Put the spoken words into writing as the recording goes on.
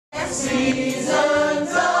Seasons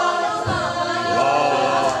of love.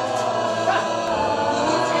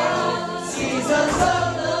 Seasons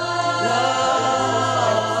of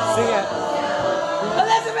love. Sing it.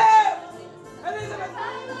 Elizabeth! Elizabeth!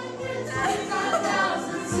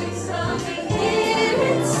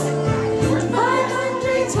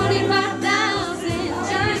 525,000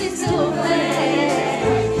 journeys to a place.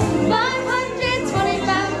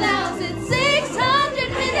 525,600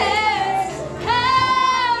 minutes.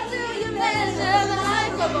 How do you measure the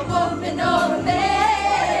life of a woman or a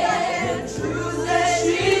man? The truth that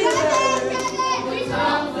she heard, the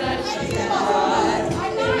love that she had,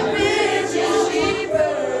 the vision she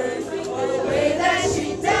burned, or the way that she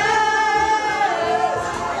died.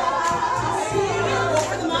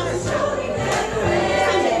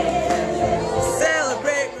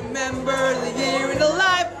 Celebrate, remember the year in the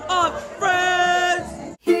life of friends.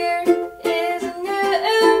 Here is a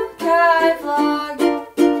new Kai vlog.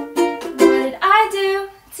 What did I do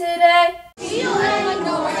today?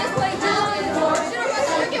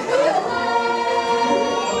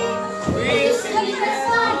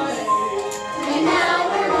 And now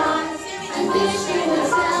we're on a mission to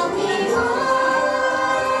tell me more.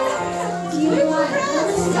 You are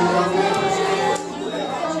the snowman.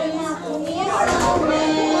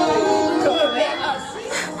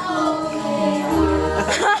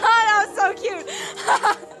 That was so cute.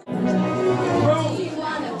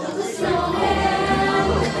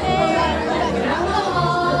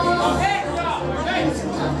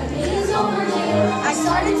 I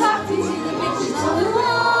started talking to the pictures on the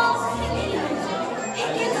wall.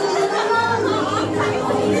 It's a little lonely.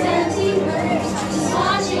 These empty birds just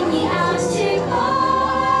watching the hours tick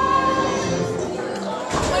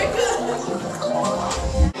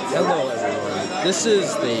Hello everyone, this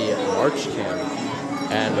is the March camp,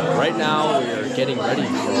 and right now we are getting ready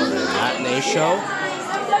for the matinee show.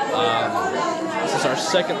 This is our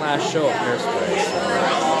second last show of Hairspray, so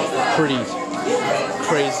pretty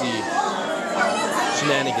crazy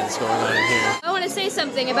shenanigans going on in here. I want to say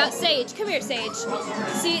something about Sage. Come here, Sage.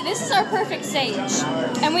 See, this is our perfect Sage,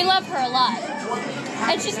 and we love her a lot.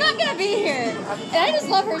 And she's not gonna be here. And I just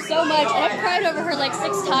love her so much, and I've cried over her like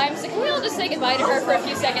 6 times, so can we all just say goodbye to her for a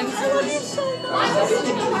few seconds? I love you so much.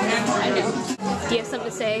 I know. Do you have something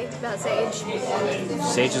to say about Sage?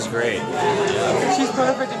 Sage is great. She's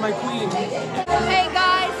perfect and my queen. Hey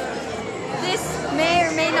guys, this may or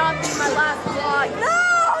may not be my last vlog.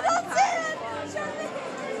 No, that's it.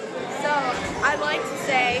 So I'd like to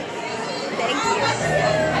say thank you.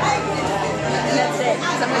 And that's it,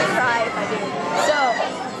 because I'm gonna cry if I do. So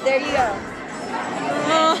there you go.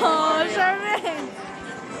 Oh, Charmaine.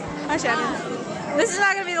 Hi, Shannon. This is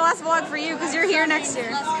not gonna be the last vlog for you because you're here next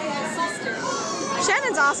year.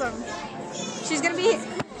 Shannon's awesome. She's gonna be here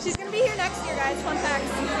next year, guys. Fun fact.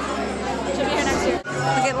 She'll be here next year. Look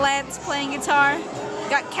at Lance playing guitar.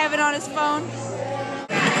 Got Kevin on his phone.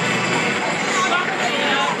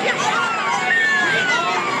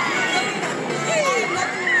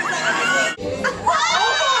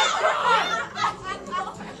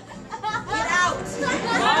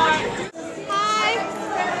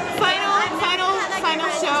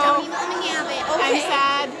 Final show. I'm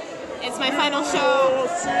sad. It's my final show,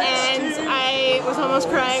 and I was almost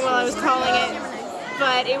crying while I was calling it,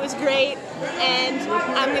 but it was great, and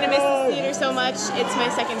I'm gonna miss this theater so much. It's my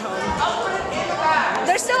second home.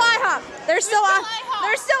 There's still IHOP. There's still IHOP.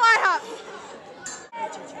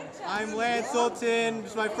 I'm Lance Sultan.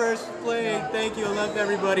 It's my first play. Thank you. I love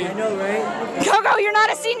everybody. I know, right? Coco, you're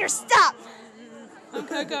not a senior. Stop. I'm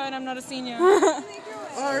Coco, and I'm not a senior.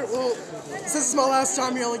 Alright, well, since it's my last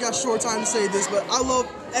time here, I only got short time to say this, but I love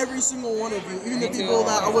every single one of you, even the people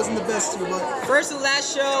that I wasn't the best to, but... First and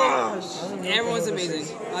last show, everyone's amazing.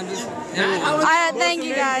 Thank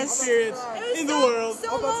you guys. Experience in the world.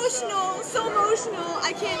 So emotional.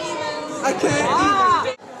 I can't even. I can't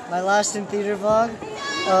My last in theater vlog.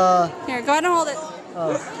 Here, go ahead and hold it.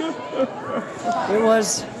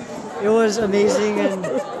 It was amazing, and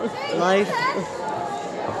life.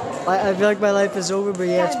 I feel like my life is over, but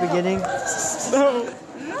yeah, it's beginning. I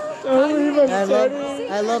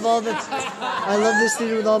love this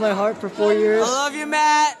theater with all my heart for 4 years. I love you,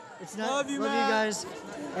 Matt. It's not love you guys,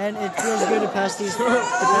 and it feels good to pass these to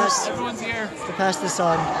pass this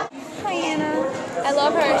on. Hi, Anna. I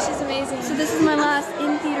love her. She's amazing. So this is my last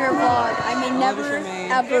in-theater vlog. I may never,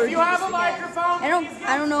 ever do this again.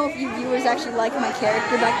 I don't know if you viewers actually like my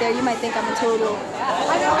character back there. You might think I'm a total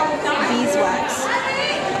beeswax.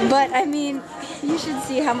 But, I mean, You should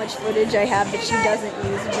see how much footage I have that she doesn't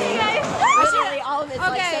use me. Literally all of it's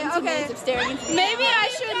like 17 minutes of staring into me. Maybe I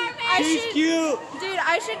should. She's cute. Dude,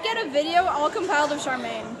 I should get a video all compiled of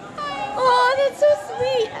Charmaine. Oh, that's so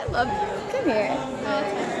sweet. I love you. Come here.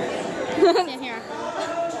 Stand here.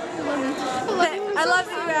 I love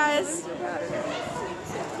you guys.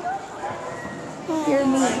 You're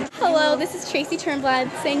mean. Hello, this is Tracy Turnblad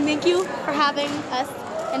saying thank you for having us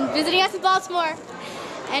and visiting us in Baltimore.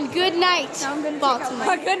 And good night,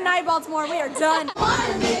 Baltimore. Good night, Baltimore. We are done.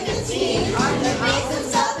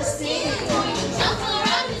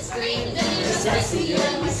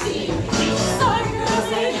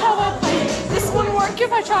 This wouldn't work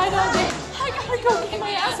if I tried all day. I gotta go get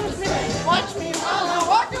my ass with me. Watch me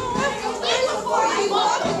walk away.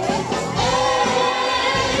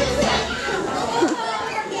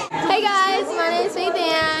 Hey guys, my name is Faith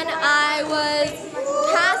Ann. I was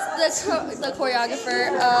past the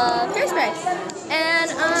choreographer of Hairspray. And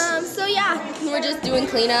so yeah, we're just doing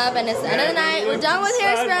cleanup and it's the end of the night. We're done with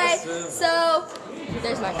Hairspray. So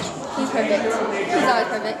there's Mike. He's perfect. He's always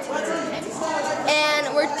perfect.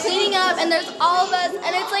 And we're cleaning up and there's all of us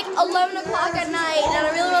and it's like 11 o'clock at night and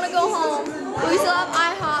I really want to go home. But we still have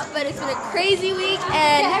IHOP, but it's been a crazy week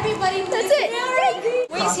and everybody, that's it.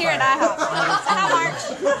 We's here at IHOP. How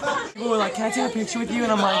March? People were like, can I take a picture with you?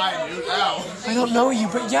 And I'm like, I don't know you,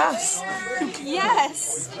 but yes.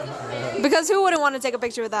 Yes. Because who wouldn't want to take a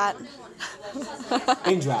picture with that?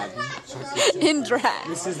 In drag. In drag.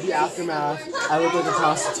 This is the aftermath. I look like a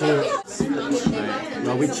prostitute.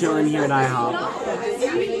 Well, we chilling here at IHOP.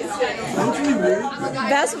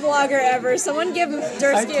 Best vlogger ever. Someone give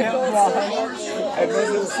Dursky a gold star. I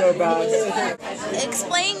feel so bad.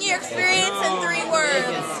 Explain your experience in 3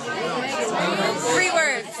 words. 3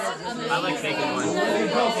 words. I like making one.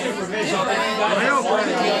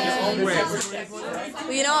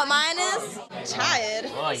 Well, you know what mine is? Tired,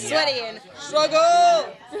 Sweaty and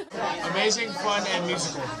struggle. Amazing, fun, and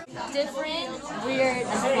musical. Different, weird,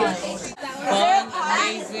 fun.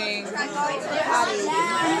 Amazing.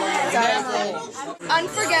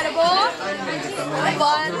 Unforgettable,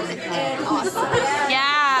 fun, and awesome.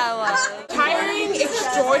 yeah. Tiring,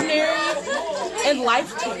 extraordinary, and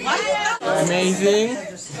life-changing. Amazing.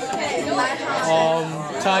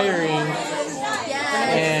 Tiring.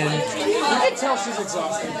 And you can tell she's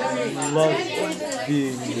exhausted. Love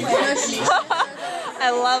being me. I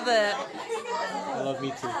love it. I love me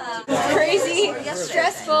too. Crazy,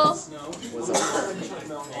 stressful.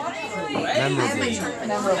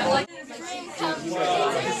 Memorable.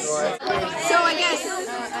 So I guess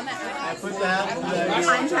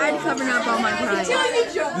I'm tired of covering up all my pride. Do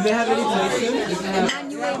they have any places?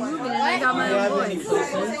 And you ain't moving and I got my own voice.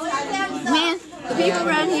 Man, the people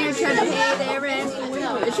around here are trying to pay their rent.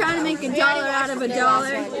 They're trying to make $1 out of $1.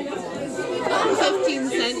 15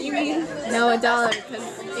 cents, you mean? No, $1 because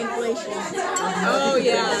inflation. Oh,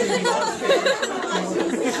 yeah.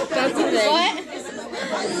 That's the thing. What?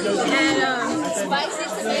 And spicy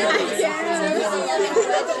tomato.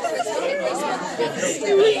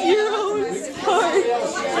 It was your own part.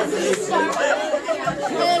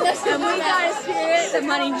 And we got a spirit that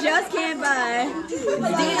money just can't buy. It's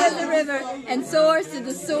deep as the river and soars to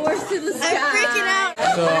the source to the sky. I'm freaking out.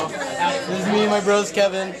 So, this is me and my bros,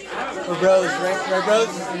 Kevin. We're bros, right? Right, bros?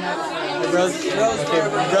 We're bros. Okay,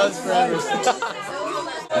 we're bros forever.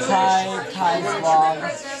 Hi, vlog.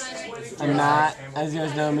 I'm Matt, as you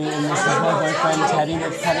guys know me, and this is my boyfriend, Teddy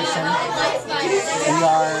Petterson. We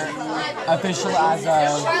are official as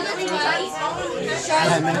of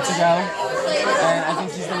 10 minutes ago, and I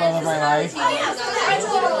think he's the love of my life.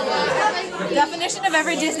 Definition of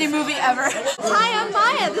every Disney movie ever. Hi, I'm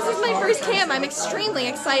Maya. This is my first cam. I'm extremely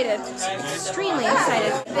excited. Extremely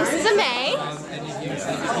excited. This is May.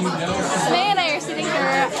 May and I are sitting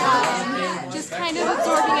here, just kind of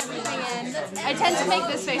absorbing everything in. I tend to make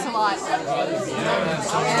this face a lot.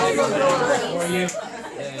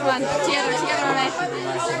 Come on, together, May.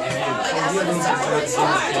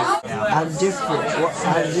 I'm different.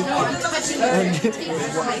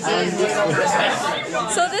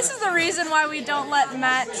 So this is the reason why we don't let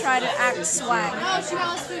Matt try to act swag.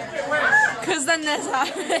 Because then this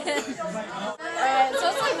happens. Alright, so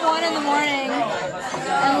it's like 1 in the morning,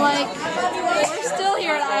 and like, we're still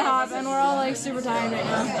here at IHOP, and we're all like super tired right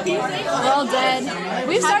now. We're all dead.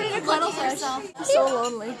 We've started a cuddle session. I'm so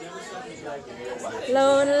lonely.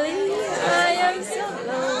 Lonely, I am so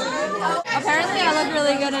lonely. Apparently I look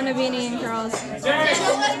really good in a beanie and curls.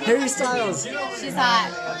 Harry Styles. She's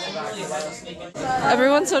hot.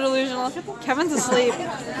 Everyone's so delusional. Kevin's asleep.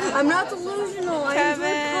 I'm not delusional.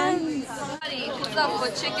 Kevin. What's up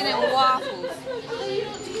with chicken and waffles?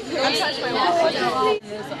 I'm touching my watch.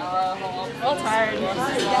 I'm all tired.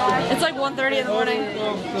 It's like 1:30 in the morning.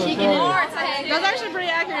 That's actually pretty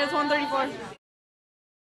accurate. It's 1:34.